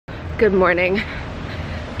Good morning.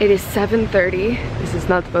 It is 7:30. This is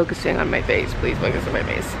not focusing on my face. Please focus on my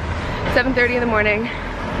face. 7:30 in the morning.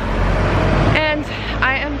 And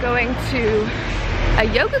I am going to a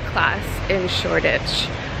yoga class in Shoreditch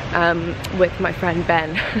with my friend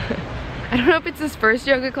Ben. I don't know if it's his first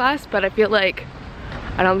yoga class, but I feel like,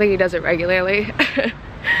 I don't think he does it regularly.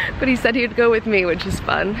 But he said he'd go with me, which is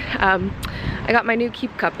fun. I got my new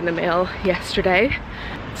Keep Cup in the mail yesterday.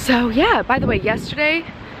 So yeah, by the way, yesterday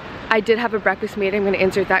I did have a breakfast meeting. I'm gonna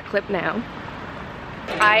insert that clip now.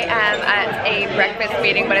 I am at a breakfast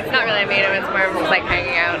meeting, but it's not really a meeting, it's more of just like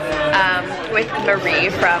hanging out with Marie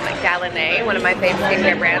from Gallinée, one of my favorite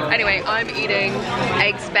skincare brands. Anyway, I'm eating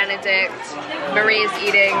Eggs Benedict. Marie's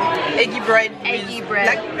eating eggy bread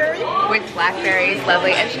with blackberries,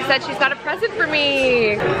 lovely. And she said she's got a present for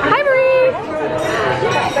me. Hi Marie!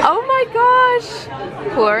 Oh my gosh!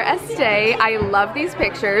 Poor Estée. I love these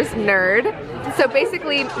pictures, nerd. So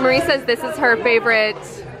basically, Marie says this is her favorite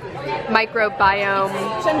microbiome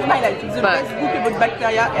Changed my life. It's the best book about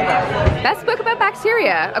bacteria ever. Best book about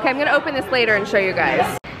bacteria. Okay, I'm gonna open this later and show you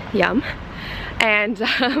guys. Yum. And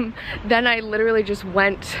then I literally just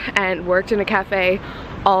went and worked in a cafe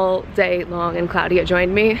all day long, and Claudia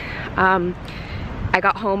joined me. I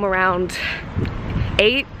got home around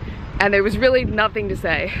 8 and there was really nothing to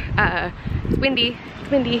say. It's windy,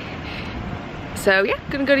 it's windy. So yeah,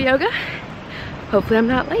 gonna go to yoga. Hopefully I'm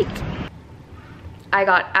not late. I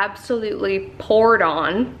got absolutely poured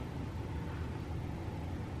on.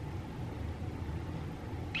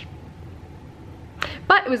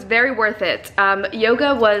 But it was very worth it.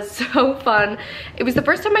 Yoga was so fun. It was the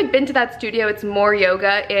first time I'd been to that studio. It's more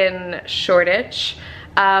yoga in Shoreditch.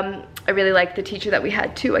 I really liked the teacher that we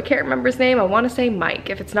had too. I can't remember his name. I want to say Mike.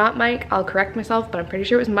 If it's not Mike, I'll correct myself, but I'm pretty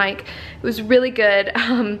sure it was Mike. It was really good.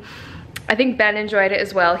 I think Ben enjoyed it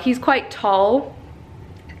as well. He's quite tall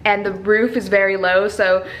and the roof is very low,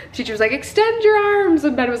 so the teacher was like, extend your arms,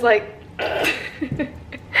 and Ben was like, it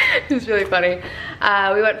was really funny.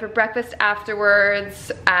 We went for breakfast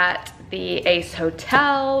afterwards at the Ace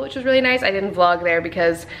Hotel, which was really nice. I didn't vlog there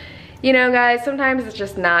because, you know guys, sometimes it's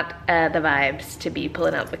just not the vibes to be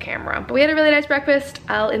pulling out the camera. But we had a really nice breakfast.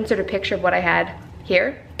 I'll insert a picture of what I had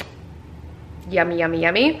here. Yummy, yummy,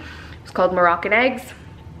 yummy. It's called Moroccan eggs.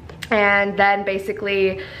 And then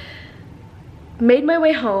basically made my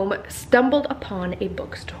way home, stumbled upon a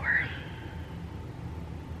bookstore.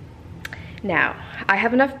 Now, I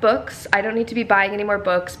have enough books. I don't need to be buying any more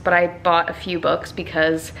books, but I bought a few books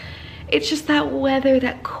because it's just that weather,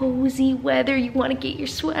 that cozy weather. You want to get your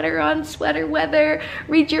sweater on, sweater weather,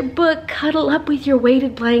 read your book, cuddle up with your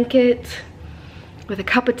weighted blanket with a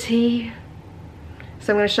cup of tea.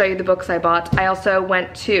 So I'm going to show you the books I bought. I also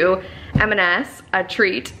went to M&S, a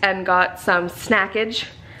treat, and got some snackage,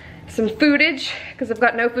 some foodage, because I've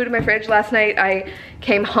got no food in my fridge. Last night I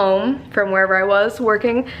came home from wherever I was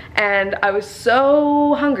working and I was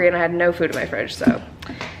so hungry and I had no food in my fridge. So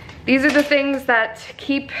these are the things that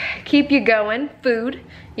keep you going. Food,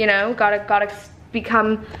 you know, gotta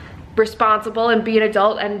become responsible and be an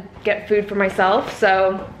adult and get food for myself.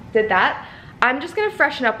 So did that. I'm just gonna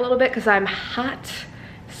freshen up a little bit because I'm hot,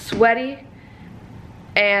 sweaty,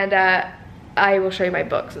 and I will show you my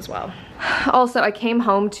books as well. Also, I came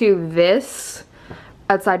home to this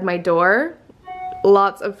outside my door.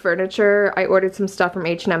 Lots of furniture. I ordered some stuff from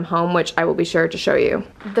H&M Home, which I will be sure to show you.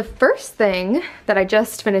 The first thing that I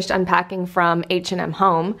just finished unpacking from H&M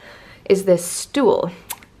Home is this stool,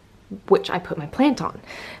 which I put my plant on.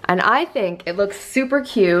 And I think it looks super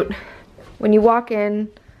cute. When you walk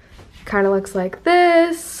in, it kind of looks like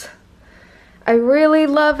this. I really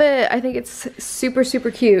love it. I think it's super,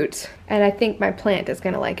 super cute. And I think my plant is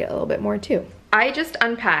gonna like it a little bit more too. I just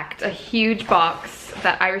unpacked a huge box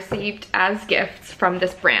that I received as gifts from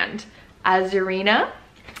this brand, Azurina.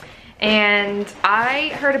 And I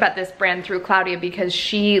heard about this brand through Claudia because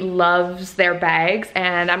she loves their bags.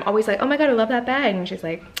 And I'm always like, oh my God, I love that bag. And she's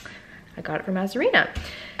like, I got it from Azurina.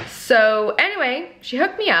 So anyway, she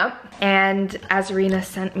hooked me up and Azurina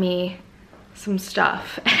sent me some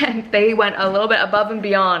stuff and they went a little bit above and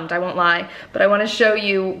beyond, I won't lie, but I want to show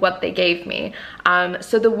you what they gave me.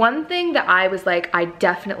 So the one thing that I was like, I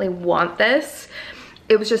definitely want this,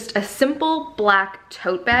 it was just a simple black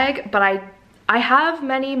tote bag, but I have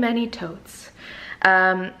many totes.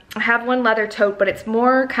 I have one leather tote, but it's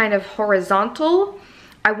more kind of horizontal.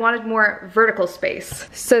 I wanted more vertical space.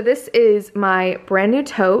 So this is my brand new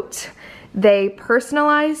tote. They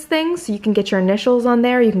personalize things, so you can get your initials on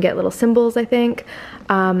there. You can get little symbols, I think.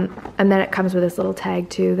 And then it comes with this little tag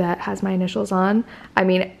too that has my initials on. I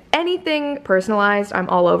mean, anything personalized, I'm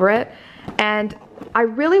all over it. And I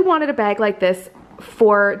really wanted a bag like this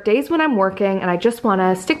for days when I'm working and I just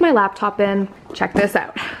wanna stick my laptop in. Check this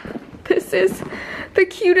out. This is the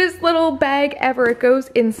cutest little bag ever. It goes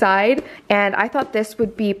inside, and I thought this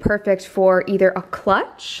would be perfect for either a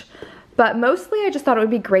clutch, but mostly I just thought it would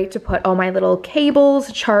be great to put all my little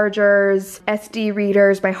cables, chargers, SD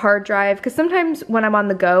readers, my hard drive, because sometimes when I'm on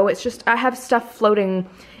the go, it's just, I have stuff floating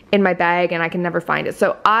in my bag and I can never find it.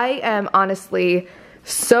 So I am honestly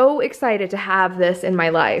so excited to have this in my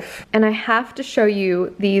life. And I have to show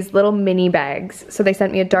you these little mini bags. So they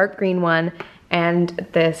sent me a dark green one and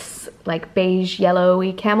this like beige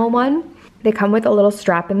yellowy camel one. They come with a little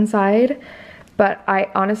strap inside, but I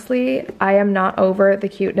am not over the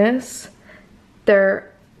cuteness.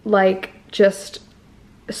 They're like just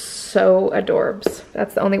so adorbs.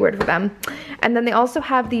 That's the only word for them. And then they also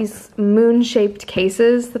have these moon-shaped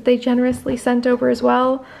cases that they generously sent over as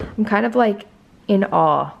well. I'm kind of like in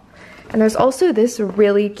awe. And there's also this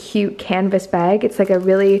really cute canvas bag. It's like a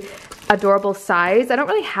really adorable size. I don't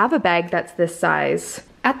really have a bag that's this size.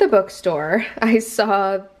 At the bookstore, I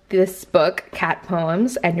saw this book, Cat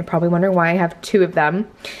Poems, and you're probably wondering why I have 2 of them,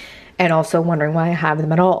 and also wondering why I have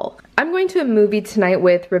them at all. I'm going to a movie tonight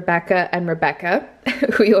with Rebecca and Rebecca,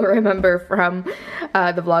 who you'll remember from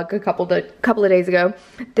the vlog a couple of days ago.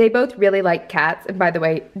 They both really like cats, and by the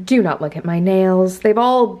way, do not look at my nails. They've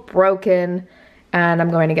all broken, and I'm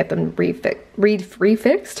going to get them redone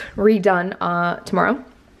tomorrow.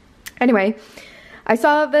 Anyway, I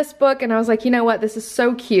saw this book and I was like, you know what, this is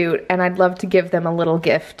so cute, and I'd love to give them a little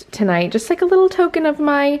gift tonight, just like a little token of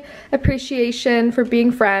my appreciation for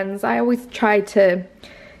being friends. I always try to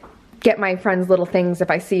get my friends little things if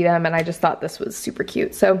I see them, and I just thought this was super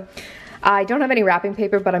cute. So I don't have any wrapping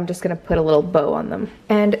paper, but I'm just gonna put a little bow on them.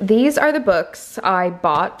 And these are the books I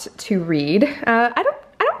bought to read. I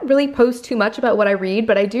don't really post too much about what I read,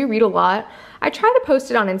 but I do read a lot. I try to post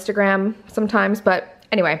it on Instagram sometimes, but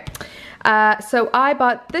anyway. So I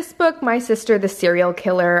bought this book, My Sister the Serial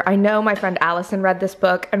Killer. I know my friend Allison read this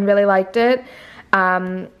book and really liked it.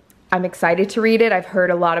 I'm excited to read it. I've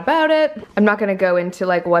heard a lot about it. I'm not gonna go into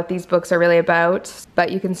like what these books are really about,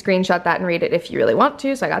 but you can screenshot that and read it if you really want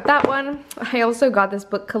to. So I got that one. I also got this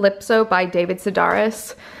book, Calypso by David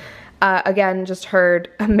Sedaris. Again, just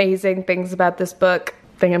heard amazing things about this book.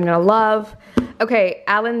 Think I'm gonna love. Okay,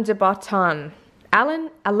 Alain de Botton. Alain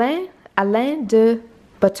de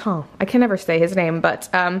Botton. I can never say his name, but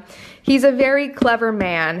he's a very clever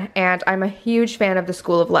man, and I'm a huge fan of the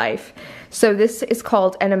School of Life. So this is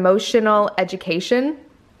called An Emotional Education,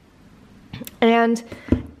 and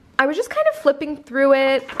I was just kind of flipping through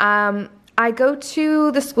it. I go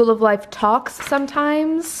to the School of Life talks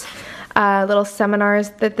sometimes, little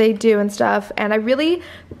seminars that they do and stuff, and I really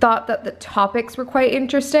thought that the topics were quite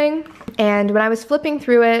interesting, and when I was flipping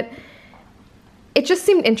through it, it just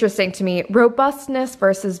seemed interesting to me. Robustness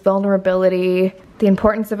versus vulnerability, the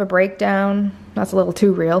importance of a breakdown. That's a little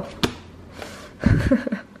too real.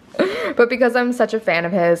 But because I'm such a fan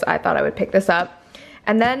of his, I thought I would pick this up.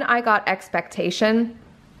 And then I got Expectation.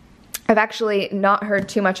 I've actually not heard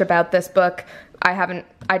too much about this book. I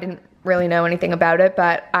didn't really know anything about it,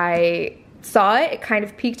 but I saw it. It kind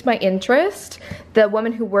of piqued my interest. The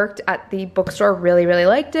woman who worked at the bookstore really, really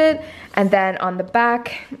liked it. And then on the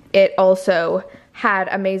back, it also had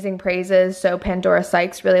amazing praises. So Pandora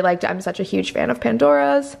Sykes really liked it. I'm such a huge fan of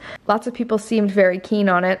Pandora's. Lots of people seemed very keen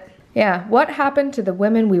on it. Yeah, what happened to the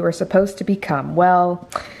women we were supposed to become? Well,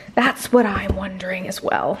 that's what I'm wondering as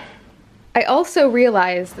well. I also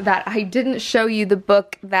realized that I didn't show you the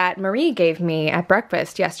book that Marie gave me at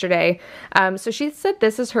breakfast yesterday. So she said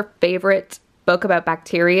this is her favorite book about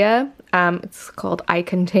bacteria. It's called I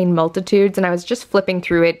Contain Multitudes, and I was just flipping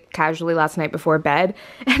through it casually last night before bed,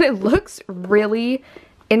 and it looks really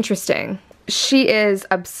interesting. She is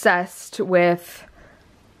obsessed with,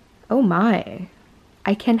 oh my,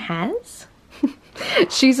 I can has?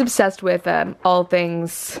 She's obsessed with all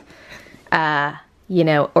things, you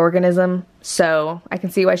know, organism. So I can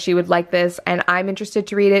see why she would like this, and I'm interested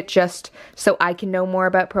to read it just so I can know more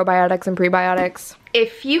about probiotics and prebiotics.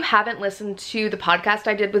 If you haven't listened to the podcast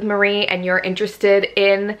I did with Marie and you're interested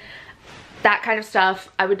in that kind of stuff,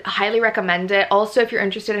 I would highly recommend it. Also, if you're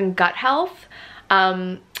interested in gut health,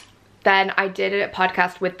 then I did a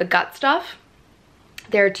podcast with The Gut Stuff.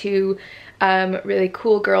 They're two really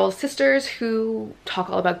cool girls, sisters, who talk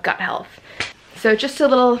all about gut health. So just a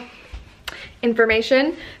little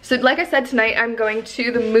information. So like I said, tonight I'm going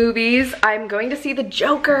to the movies. I'm going to see The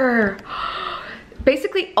Joker.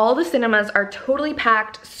 Basically all the cinemas are totally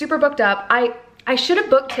packed, super booked up. I should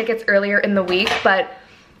have booked tickets earlier in the week, but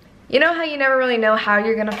You know how you never really know how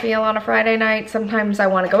you're gonna feel on a Friday night? Sometimes I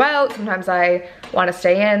wanna go out, sometimes I wanna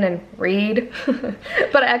stay in and read.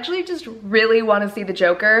 But I actually just really wanna see the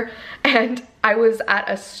Joker. And I was at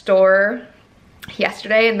a store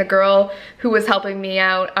yesterday and the girl who was helping me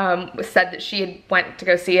out said that she had went to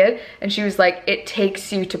go see it, and she was like, it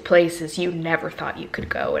takes you to places you never thought you could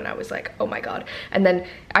go. And I was like, oh my god. And then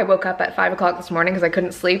I woke up at 5 o'clock this morning because I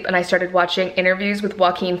couldn't sleep, and I started watching interviews with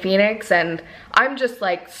Joaquin Phoenix, and I'm just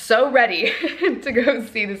like so ready to go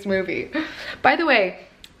see this movie. By the way,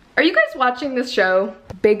 are you guys watching this show,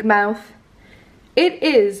 Big Mouth? It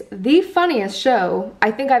is the funniest show I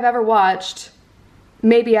think I've ever watched,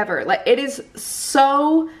 maybe ever. Like, it is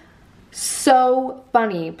so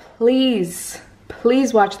funny. Please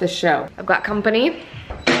watch this show. I've got company.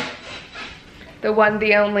 The one,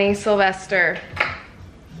 the only Sylvester.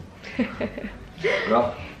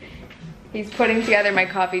 He's putting together my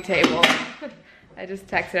coffee table. I just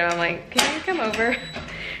texted him, I'm like, can you come over?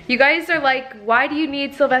 You guys are like, why do you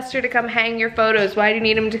need Sylvester to come hang your photos? Why do you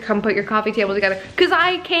need him to come put your coffee table together? Because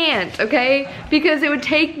I can't, okay? Because it would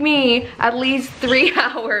take me at least 3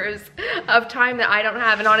 hours of time that I don't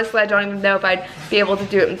have, and honestly, I don't even know if I'd be able to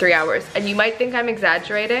do it in 3 hours. And you might think I'm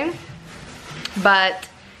exaggerating, but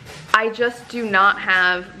I just do not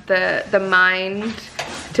have the mind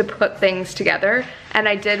to put things together. And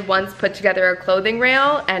I did once put together a clothing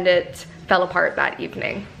rail, and it fell apart that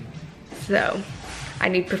evening. So I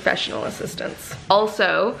need professional assistance.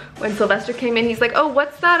 Also, when Sylvester came in, he's like, oh,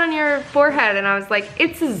 what's that on your forehead? And I was like,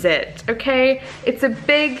 it's a zit, okay? It's a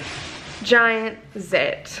big, giant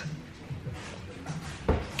zit.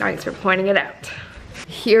 Thanks for pointing it out.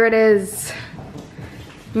 Here it is,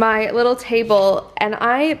 my little table, and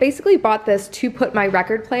I basically bought this to put my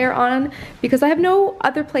record player on because I have no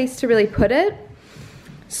other place to really put it.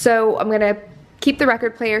 So I'm gonna keep the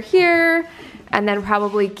record player here, and then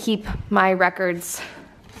probably keep my records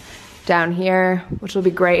down here, which will be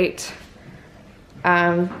great.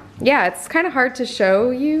 Yeah, it's kind of hard to show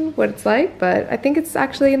you what it's like, but I think it's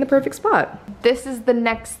actually in the perfect spot. This is the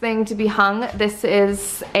next thing to be hung. This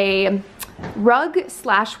is a rug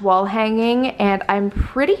 / wall hanging, and I'm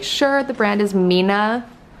pretty sure the brand is Minna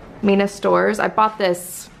Stores. I bought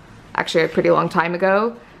this actually a pretty long time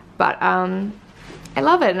ago, but I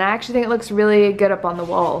love it, and I actually think it looks really good up on the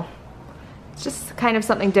wall. It's just kind of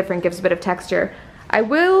something different, gives a bit of texture. I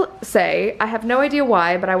will say, I have no idea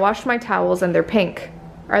why, but I washed my towels and they're pink.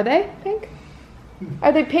 Are they pink?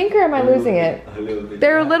 Are they pink, or am I losing it? A little bit.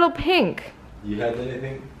 They're a little pink. You had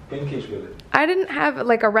anything pinkish with it? I didn't have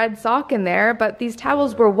like a red sock in there, but these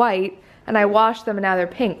towels were white and I washed them and now they're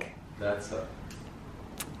pink. That's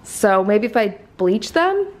So maybe if I bleach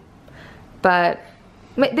them, but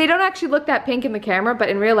they don't actually look that pink in the camera, but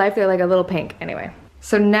in real life they're like a little pink. Anyway.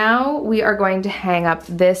 So now we are going to hang up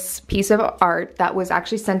this piece of art that was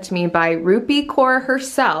actually sent to me by Rupi Kaur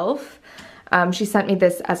herself. She sent me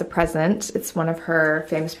this as a present. It's one of her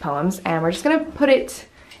famous poems, and we're just gonna put it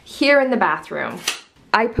here in the bathroom.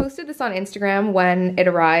 I posted this on Instagram when it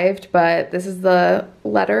arrived, but this is the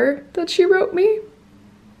letter that she wrote me.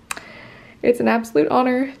 It's an absolute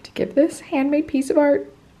honor to give this handmade piece of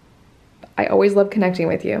art. I always love connecting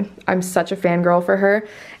with you. I'm such a fangirl for her.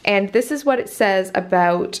 And this is what it says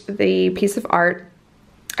about the piece of art.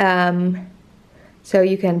 So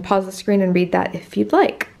you can pause the screen and read that if you'd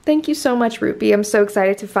like. Thank you so much, Rupi. I'm so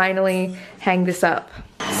excited to finally hang this up.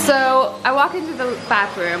 So I walk into the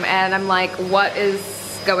bathroom and I'm like, what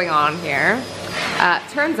is going on here?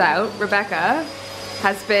 Turns out Rebecca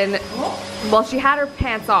has been, well, she had her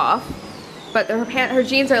pants off, but her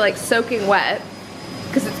jeans are like soaking wet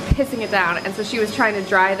because it's pissing it down, and so she was trying to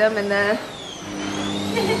dry them in the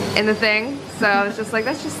thing. So I was just like,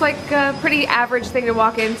 that's just like a pretty average thing to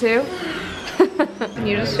walk into. Can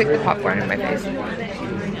you just stick the popcorn in my face?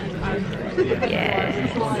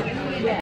 Yes.